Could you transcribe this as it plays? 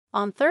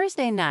On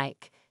Thursday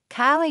night,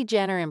 Kylie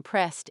Jenner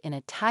impressed in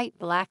a tight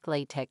black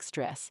latex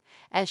dress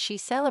as she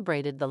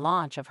celebrated the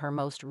launch of her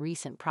most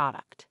recent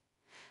product.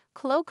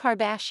 Khloe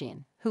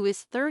Kardashian, who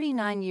is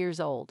 39 years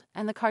old,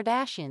 and the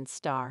Kardashian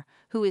star,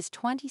 who is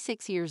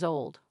 26 years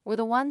old, were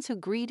the ones who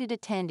greeted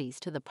attendees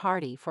to the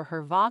party for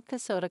her vodka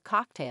soda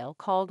cocktail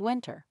called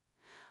Winter.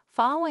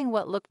 Following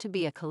what looked to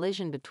be a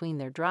collision between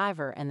their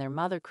driver and their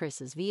mother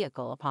Chris's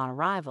vehicle upon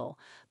arrival,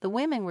 the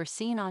women were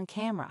seen on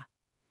camera.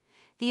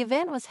 The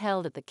event was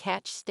held at the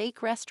Catch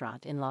Steak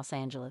restaurant in Los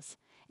Angeles,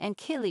 and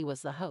Kylie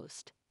was the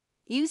host.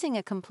 Using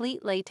a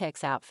complete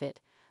latex outfit,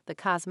 the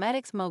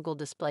cosmetics mogul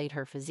displayed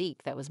her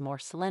physique that was more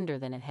slender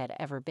than it had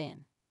ever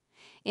been.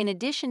 In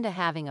addition to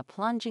having a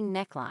plunging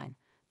neckline,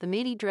 the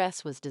midi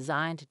dress was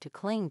designed to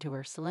cling to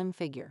her slim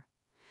figure.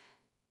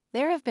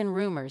 There have been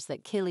rumors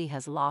that Kylie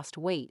has lost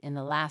weight in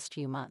the last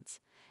few months,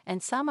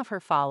 and some of her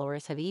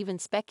followers have even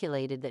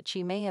speculated that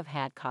she may have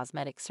had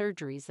cosmetic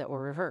surgeries that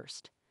were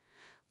reversed.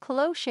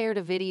 Khloe shared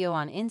a video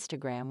on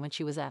Instagram when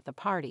she was at the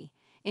party,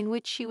 in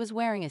which she was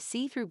wearing a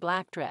see-through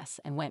black dress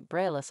and went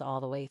braceless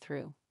all the way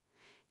through.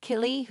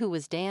 Kylie, who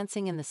was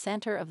dancing in the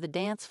center of the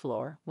dance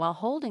floor while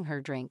holding her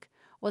drink,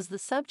 was the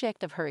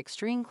subject of her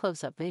extreme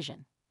close-up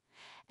vision.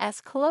 As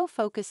Khloe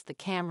focused the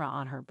camera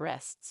on her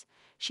breasts,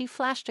 she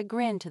flashed a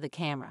grin to the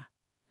camera.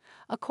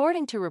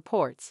 According to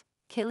reports,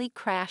 Kylie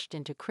crashed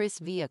into Kris'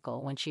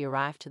 vehicle when she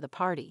arrived to the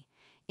party,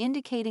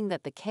 indicating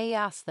that the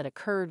chaos that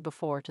occurred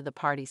before to the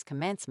party's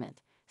commencement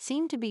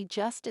seemed to be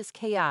just as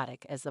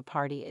chaotic as the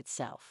party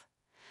itself.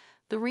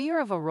 The rear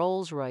of a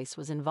Rolls-Royce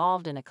was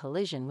involved in a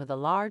collision with a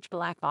large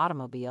black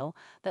automobile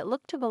that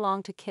looked to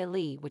belong to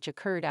Kylie, which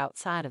occurred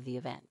outside of the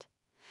event.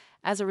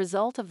 As a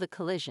result of the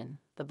collision,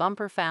 the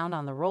bumper found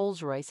on the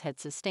Rolls-Royce had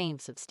sustained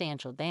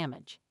substantial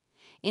damage.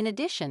 In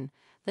addition,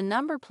 the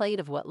number plate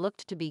of what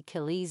looked to be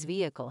Kylie's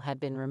vehicle had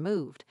been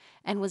removed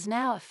and was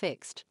now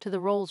affixed to the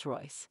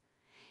Rolls-Royce.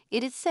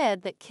 It is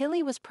said that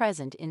Kylie was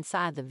present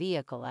inside the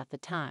vehicle at the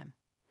time.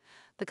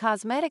 The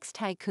cosmetics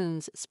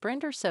tycoon's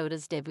Sprinter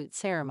Soda's debut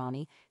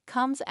ceremony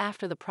comes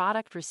after the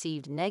product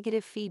received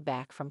negative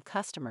feedback from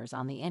customers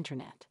on the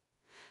internet.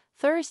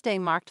 Thursday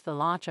marked the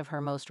launch of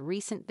her most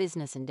recent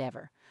business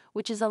endeavor,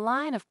 which is a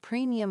line of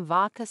premium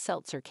vodka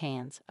seltzer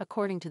cans,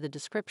 according to the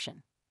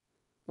description.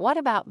 What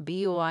about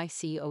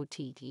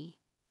boycott?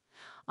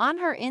 On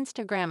her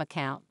Instagram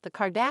account, the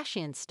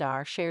Kardashian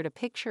star shared a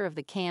picture of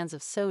the cans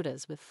of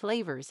sodas with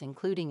flavors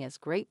including as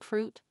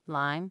grapefruit,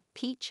 lime,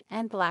 peach,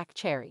 and black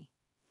cherry.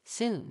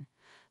 Soon,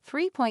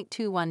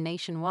 3.21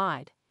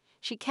 nationwide,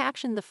 she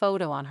captioned the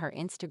photo on her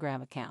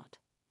Instagram account.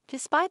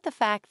 Despite the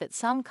fact that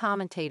some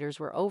commentators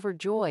were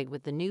overjoyed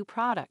with the new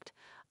product,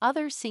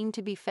 others seemed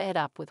to be fed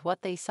up with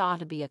what they saw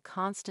to be a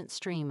constant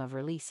stream of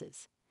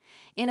releases.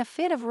 In a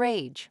fit of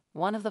rage,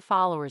 one of the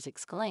followers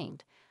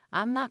exclaimed,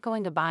 "I'm not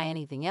going to buy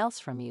anything else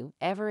from you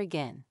ever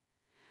again."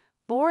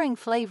 Boring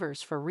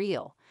flavors for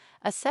real,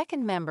 a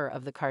second member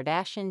of the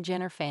Kardashian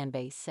Jenner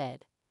fanbase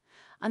said.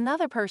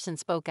 Another person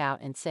spoke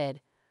out and said,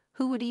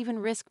 "Who would even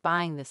risk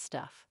buying this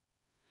stuff?"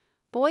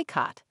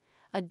 Boycott,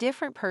 a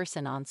different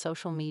person on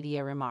social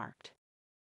media remarked.